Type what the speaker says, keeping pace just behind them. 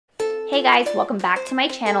Hey guys, welcome back to my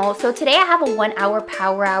channel. So today I have a 1 hour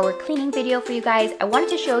power hour cleaning video for you guys. I wanted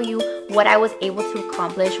to show you what I was able to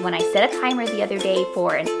accomplish when I set a timer the other day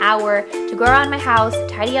for an hour to go around my house,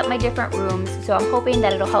 tidy up my different rooms. So I'm hoping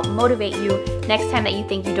that it'll help motivate you next time that you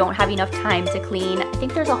think you don't have enough time to clean. I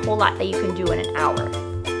think there's a whole lot that you can do in an hour.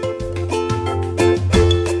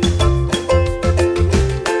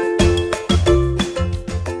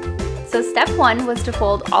 So step one was to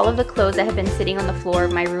fold all of the clothes that have been sitting on the floor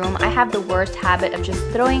of my room. I have the worst habit of just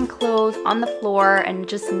throwing clothes on the floor and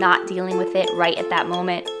just not dealing with it right at that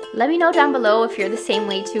moment. Let me know down below if you're the same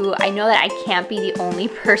way too. I know that I can't be the only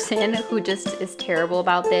person who just is terrible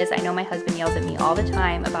about this. I know my husband yells at me all the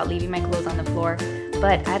time about leaving my clothes on the floor,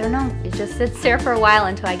 but I don't know. It just sits there for a while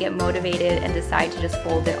until I get motivated and decide to just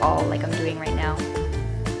fold it all like I'm doing right now.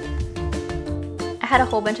 I had a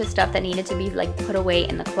whole bunch of stuff that needed to be like put away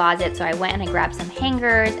in the closet, so I went and I grabbed some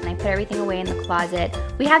hangers and I put everything away in the closet.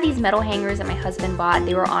 We have these metal hangers that my husband bought.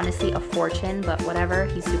 They were honestly a fortune, but whatever,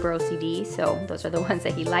 he's super OCD, so those are the ones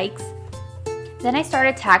that he likes. Then I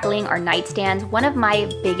started tackling our nightstands. One of my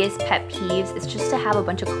biggest pet peeves is just to have a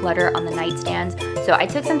bunch of clutter on the nightstands. So I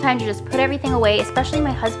took some time to just put everything away, especially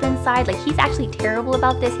my husband's side. Like, he's actually terrible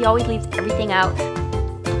about this. He always leaves everything out.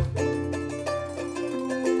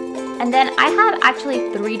 And then I have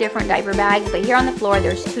actually 3 different diaper bags, but here on the floor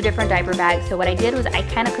there's 2 different diaper bags. So what I did was I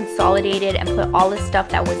kind of consolidated and put all the stuff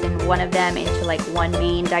that was in one of them into like one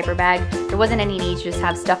main diaper bag. There wasn't any need to just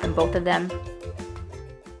have stuff in both of them.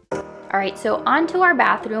 Alright, so on to our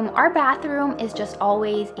bathroom. Our bathroom is just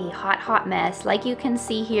always a hot mess. Like you can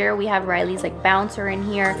see here, we have Riley's like bouncer in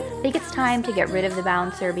here. I think it's time to get rid of the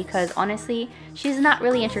bouncer because honestly, she's not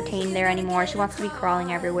really entertained there anymore. She wants to be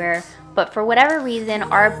crawling everywhere. But for whatever reason,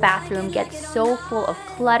 our bathroom gets so full of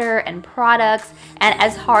clutter and products, and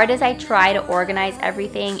as hard as I try to organize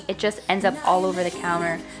everything, it just ends up all over the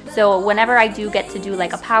counter. So whenever I do get to do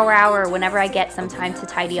like a power hour, or whenever I get some time to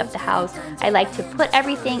tidy up the house, I like to put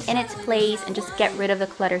everything in its place and just get rid of the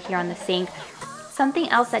clutter here on the sink. Something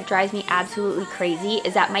else that drives me absolutely crazy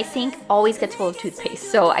is that my sink always gets full of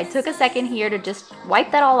toothpaste. So I took a second here to just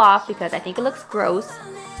wipe that all off because I think it looks gross.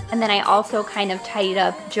 And then I also kind of tidied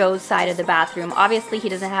up Joe's side of the bathroom. Obviously, he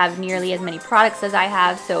doesn't have nearly as many products as I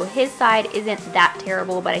have, so his side isn't that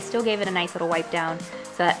terrible, but I still gave it a nice little wipe down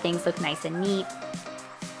so that things look nice and neat.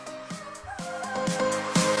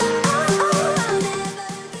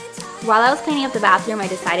 While I was cleaning up the bathroom, I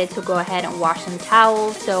decided to go ahead and wash some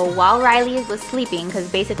towels. So while Riley was sleeping,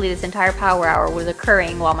 because basically this entire power hour was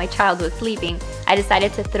occurring while my child was sleeping, I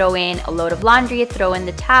decided to throw in a load of laundry, throw in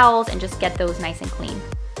the towels, and just get those nice and clean.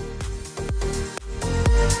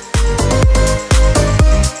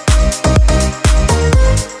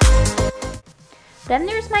 Then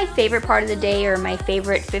there's my favorite part of the day, or my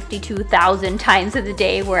favorite 52,000 times of the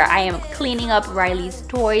day, where I am cleaning up Riley's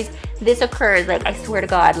toys. This occurs, like, I swear to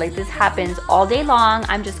God, like this happens all day long.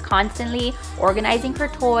 I'm just constantly organizing her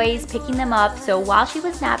toys, picking them up. So while she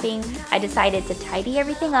was napping, I decided to tidy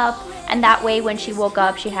everything up, and that way when she woke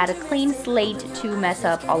up, she had a clean slate to mess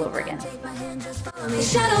up all over again.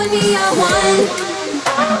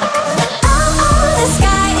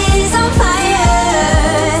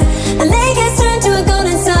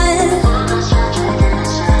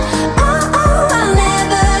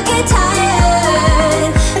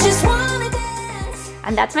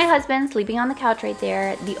 And that's my husband sleeping on the couch right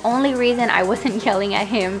there. The only reason I wasn't yelling at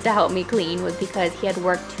him to help me clean was because he had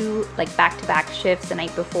worked 2 like back-to-back shifts the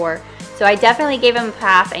night before. So I definitely gave him a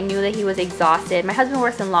pass. I knew that he was exhausted. My husband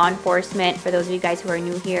works in law enforcement, for those of you guys who are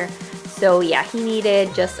new here. So yeah, he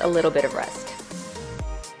needed just a little bit of rest.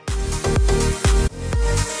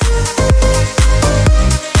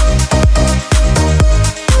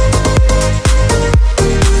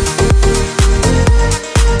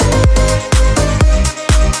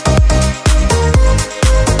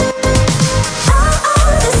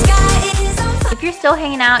 Still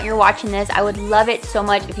hanging out, you're watching this, I would love it so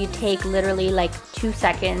much if you take literally like 2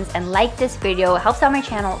 seconds and like this video. It helps out my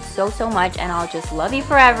channel so much, and I'll just love you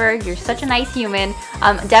forever. You're such a nice human.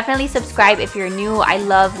 Definitely subscribe if you're new. I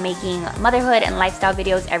love making motherhood and lifestyle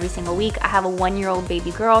videos every single week. I have a 1-year-old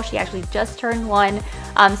baby girl. She actually just turned 1.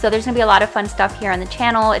 So there's gonna be a lot of fun stuff here on the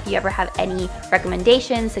channel. If you ever have any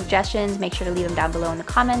recommendations, suggestions, make sure to leave them down below in the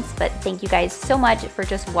comments. But thank you guys so much for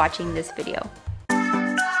just watching this video.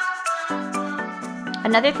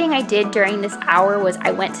 Another thing I did during this hour was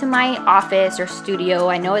I went to my office or studio.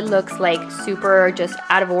 I know it looks like super just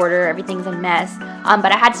out of order, everything's a mess,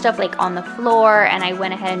 but I had stuff like on the floor, and I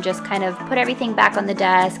went ahead and just kind of put everything back on the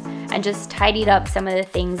desk and just tidied up some of the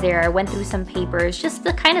things there. I went through some papers, just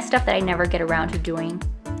the kind of stuff that I never get around to doing.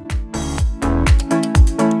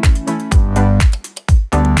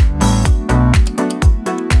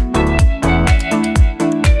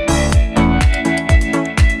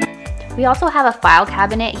 We also have a file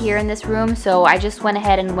cabinet here in this room, so I just went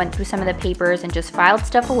ahead and went through some of the papers and just filed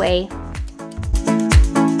stuff away.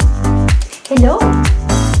 Hello?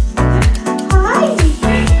 Hi!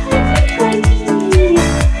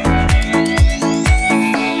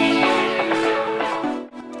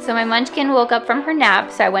 So my munchkin woke up from her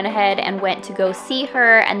nap, so I went ahead and went to go see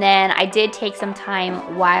her, and then I did take some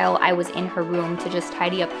time while I was in her room to just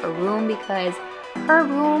tidy up her room, because her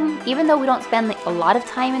room, even though we don't spend a lot of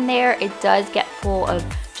time in there, it does get full of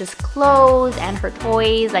just clothes and her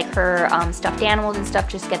toys, like her stuffed animals and stuff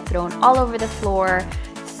just get thrown all over the floor.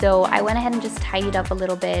 So I went ahead and just tidied up a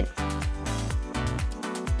little bit.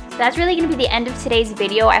 That's really going to be the end of today's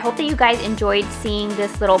video. I hope that you guys enjoyed seeing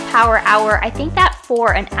this little power hour. I think that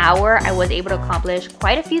for an hour I was able to accomplish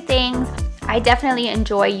quite a few things. I definitely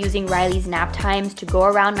enjoy using Riley's nap times to go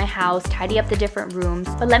around my house, tidy up the different rooms.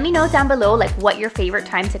 But let me know down below like what your favorite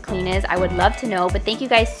time to clean is. I would love to know. But thank you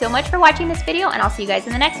guys so much for watching this video, and I'll see you guys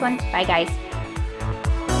in the next one. Bye guys.